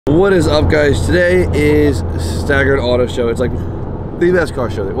What is up, guys? Today is Staggered Auto Show. It's like the best car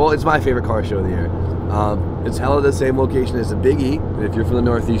show. Well, it's my favorite car show of the year. It's held at the same location as the Big E. If you're from the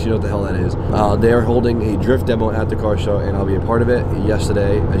Northeast, you know what the hell that is. They are holding a drift demo at the car show, and I'll be a part of it.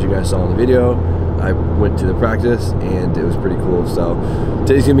 Yesterday, as you guys saw in the video, I went to the practice, and it was pretty cool. So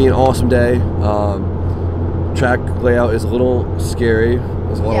today's gonna be an awesome day. Track layout is a little scary.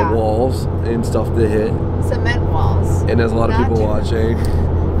 There's a lot of walls and stuff to hit. Cement walls. And there's a lot of people watching.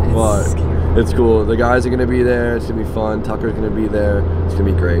 But it's cool. The guys are gonna be there. It's gonna be fun. Tucker's gonna be there. It's gonna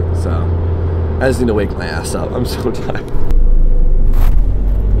be great. So I just need to wake my ass up. I'm so tired.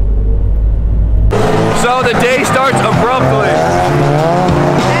 So the day starts abruptly.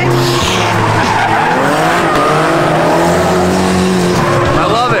 I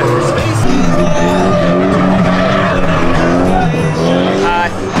love it.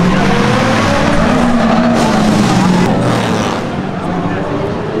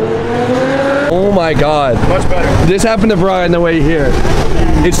 Oh my God. Much better. This happened to Brian the way here.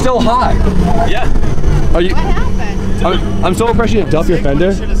 It's still hot. Yeah. Are you? What happened? I'm so impressed you didn't dump your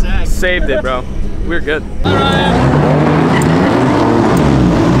fender. Saved it, bro. We're good.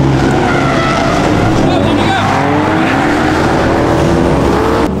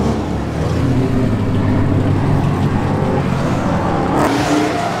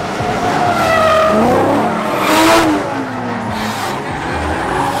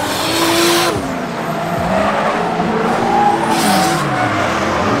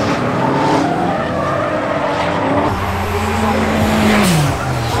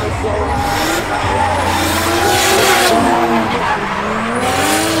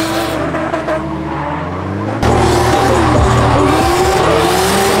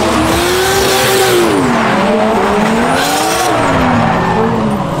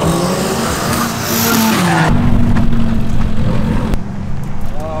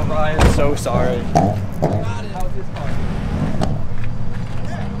 So sorry. How's this car?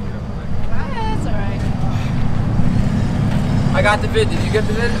 That's alright. I got the vid. Did you get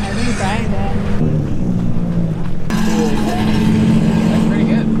the vid? I think Brian did. That's pretty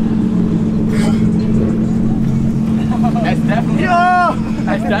good. That's definitely.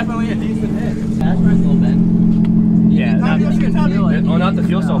 That's definitely a decent hit. Dash price a little bit. Yeah, not the fuel. Oh, not the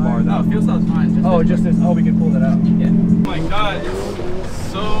fuel cell bar though. No, fuel cell's fine. Oh, just this. Oh, we can pull that out. Yeah. Oh my God.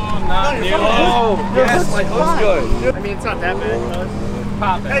 So not nearly. Oh, yes, my hook's good. I mean, it's not that bad.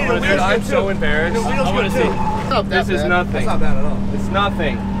 Pop it. Hey, I'm so embarrassed. I want to see. This is nothing. That's not bad at all. It's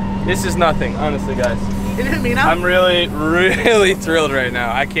nothing. This is nothing, honestly, guys. It hit me now. I'm really, really thrilled right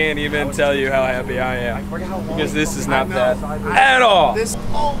now. I can't even tell you how happy I am because this is not bad at all.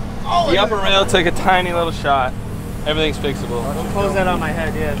 The upper rail took a tiny little shot. Everything's fixable. Don't close that on my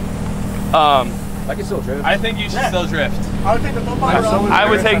head, yeah. I can still drift. I think you should still drift. I would take the football. I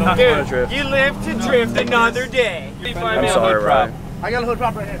would take the drift. You live to drift another day. I'm sorry, Ryan. I got a hood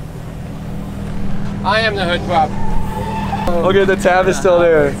prop right here. I am the hood prop. Okay, the tab is still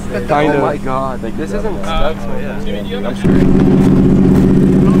there. Kind of. Oh my God. Like, this isn't stuck. I'm sure.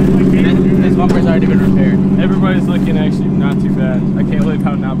 This bumper's already been repaired. Everybody's looking actually not too bad. I can't believe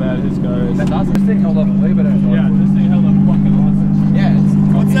how not bad his car is. That's awesome. This thing held up way better than yeah, this thing held up fucking awesome. Yeah.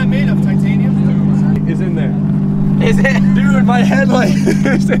 What's that made of? Titanium? Is in there. Is it? Dude, my headlight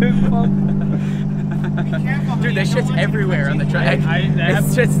is in. Dude, this shit's everywhere on the track.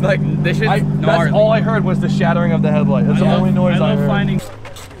 It's just like, this shit's gnarly. That's all I heard was the shattering of the headlight. That's the only noise I heard. Why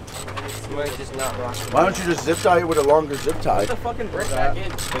don't you just zip tie it with a longer zip tie? Put the fucking brick back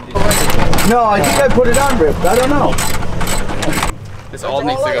in. No, I think I put it on ripped. I don't know. This all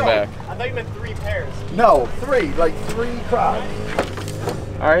needs to go back. I thought you meant 3 pairs. No, 3. Like 3 crops.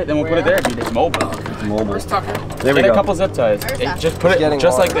 Alright, then we'll put it there, dude. It's mobile. It's mobile. Where's Tucker? There we Get go. a couple zip ties. Just put it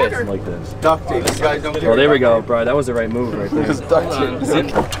just like this. Like this. Duct tape. Oh, there we go, Brian. That was the right move right there. Just duct tape.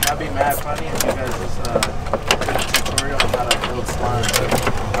 That'd be mad funny if you guys just tutorial on how to build slime.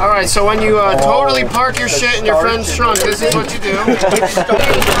 Alright, so when you totally park your shit in your friend's trunk, this is what you do.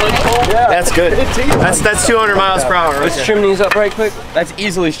 That's good. That's 200 miles per hour. Let's trim these up right quick. That's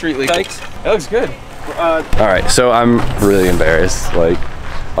easily street legal. Thanks. It looks good. Alright, so I'm really embarrassed, like,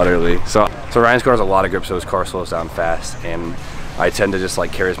 utterly. So Ryan's car has a lot of grip, so his car slows down fast, and I tend to just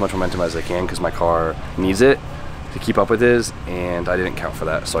like carry as much momentum as I can because my car needs it to keep up with his, and I didn't count for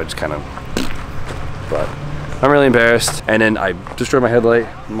that, so I just kind of, but I'm really embarrassed. And then I destroyed my headlight.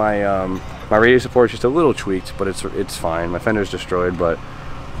 My my radio support's just a little tweaked, but it's fine. My fender's destroyed, but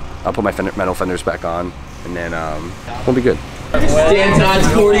I'll put my metal fenders back on, and then we'll be good. Dan Todd's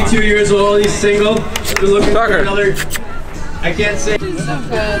 42 years old, he's single. We're looking for another, I can't say.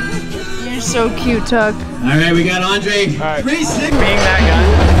 You're so cute, Tuck. All right, we got Andre. All right. Racing. Being that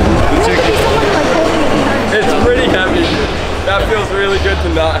guy.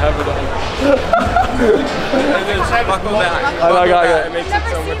 I got it. I've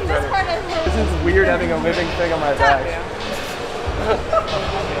never seen this part of it. This is weird having a living thing on my back.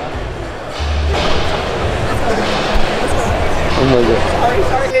 Oh my god.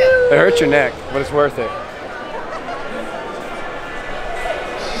 Sorry. It hurts your neck, but it's worth it.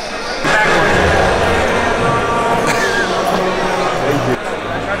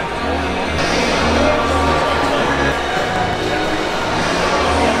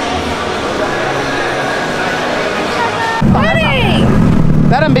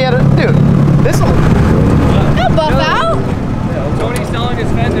 That'll be able to, dude. This'll. Don't buff out. Tony's selling his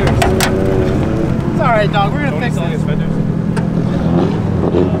fenders. It's all right, dog. We're gonna fix Selling it. his fenders.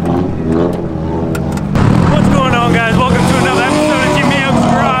 What's going on, guys? Welcome to another episode of Jimmy M's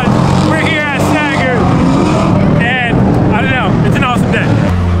Garage. We're here at Stagger, and I don't know, it's an awesome day.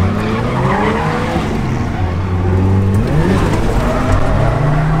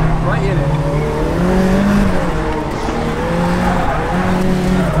 Right in it.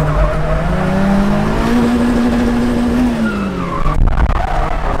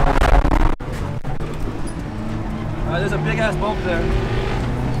 There's a big ass bump there.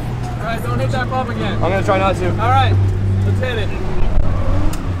 Alright, don't hit that bump again. I'm gonna try not to. Alright, let's hit it.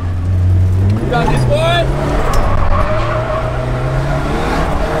 You got this, boy?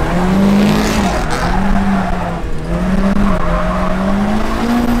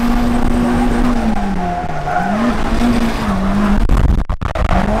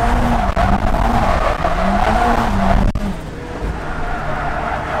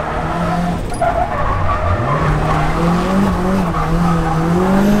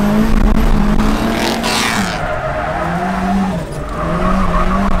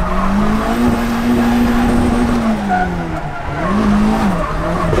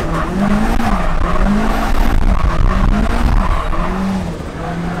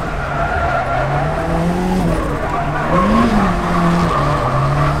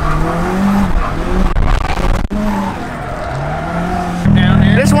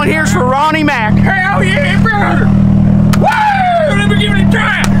 This one here's for Ronnie Mac. Hell yeah, brother! Woo! Let me give it a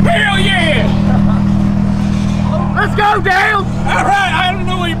try! Hell yeah! Let's go, Dale. Alright, I don't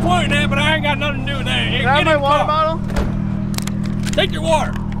know what you're pointing at, but I ain't got nothing to do with that. Hey, Can I have get my in the water car. bottle? Take your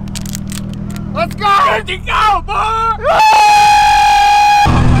water. Let's go. Let's go, boy!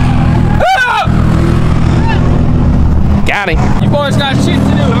 Got him. You boys got shit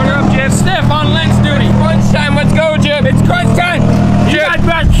to do. Order up, Jeff. Steph on lens duty. Crunch time. Let's go, Jeff. It's crunch time. You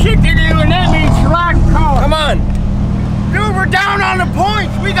got shit to do, and that means slack car. Come on. Dude, we're down on the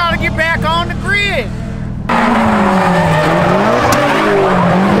points. We gotta get back on the grid.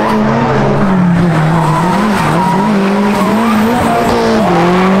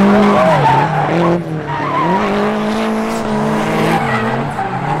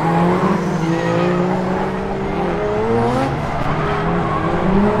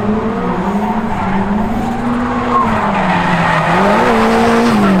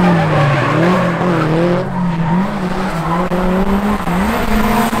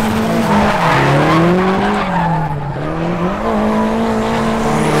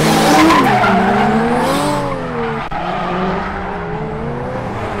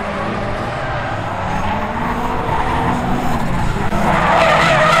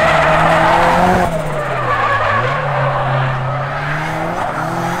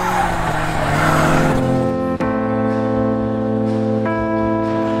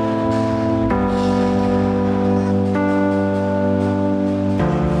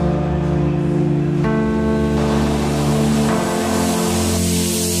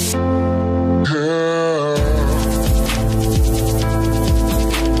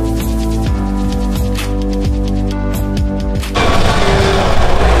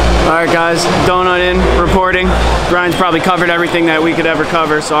 Alright guys, Donut in, reporting. Brian's probably covered everything that we could ever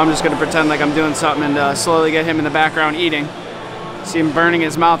cover, so I'm just going to pretend like I'm doing something and slowly get him in the background eating. See him burning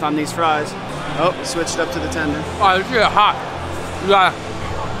his mouth on these fries. Oh, switched up to the tender. Oh, this is hot. You got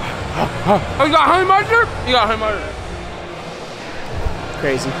honey mustard? You got honey mustard.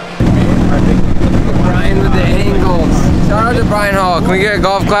 Crazy. Brian with the angles. Shout out to Brian Hall. Can we get a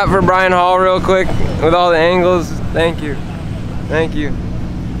golf clap for Brian Hall real quick with all the angles? Thank you. Thank you.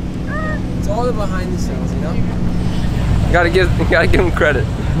 It's all the behind the scenes, you know? You gotta give him credit.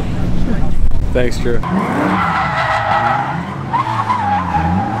 Thanks, Drew.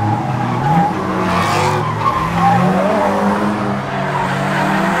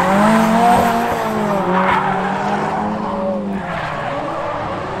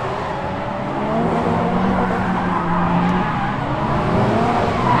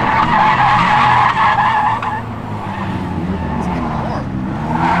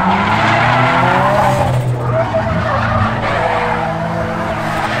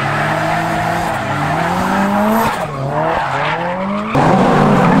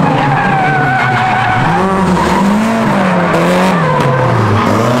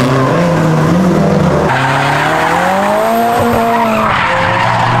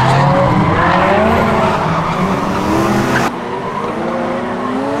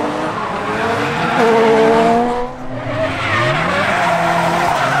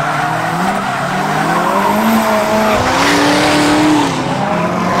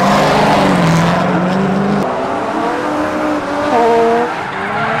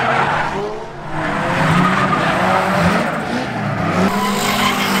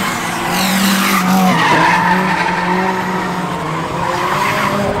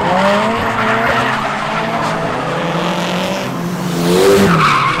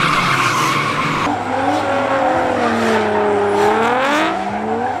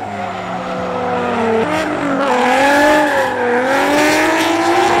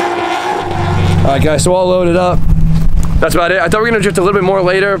 right, guys, so all loaded up. That's about it. I thought we were gonna drift a little bit more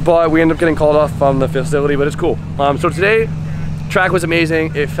later, but we ended up getting called off from the facility, but it's cool. So today, track was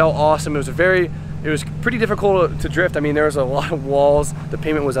amazing. It felt awesome. It was pretty difficult to drift. I mean, there was a lot of walls. The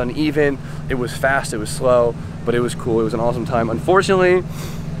pavement was uneven. It was fast, it was slow, but it was cool. It was an awesome time. Unfortunately,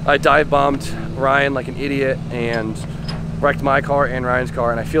 I dive bombed Ryan like an idiot and wrecked my car and Ryan's car,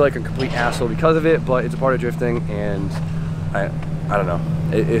 and I feel like a complete asshole because of it, but it's a part of drifting, and I don't know.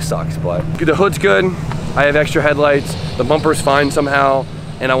 It sucks, but the hood's good. I have extra headlights. The bumper's fine somehow,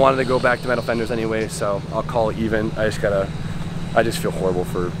 and I wanted to go back to metal fenders anyway, so I'll call it even. I just feel horrible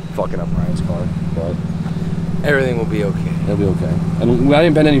for fucking up Ryan's car, but Everything will be okay. it'll be okay. And I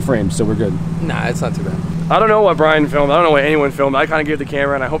didn't bend any frames, so we're good. Nah, it's not too bad. I don't know what Brian filmed. I don't know what anyone filmed. I kind of gave the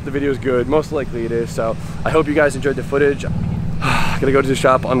camera, and I hope the video is good. Most likely it is, so I hope you guys enjoyed the footage. Gonna go to the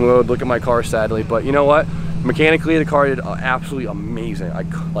shop, unload, look at my car, sadly, but you know what? Mechanically, the car did absolutely amazing.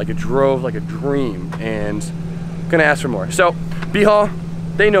 It drove like a dream, and gonna ask for more. So, B-Haul,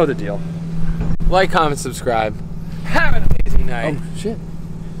 they know the deal. Like, comment, subscribe. Have an amazing night. Oh, shit.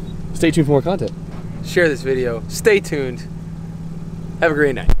 Stay tuned for more content. Share this video. Stay tuned. Have a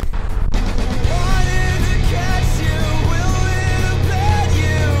great night.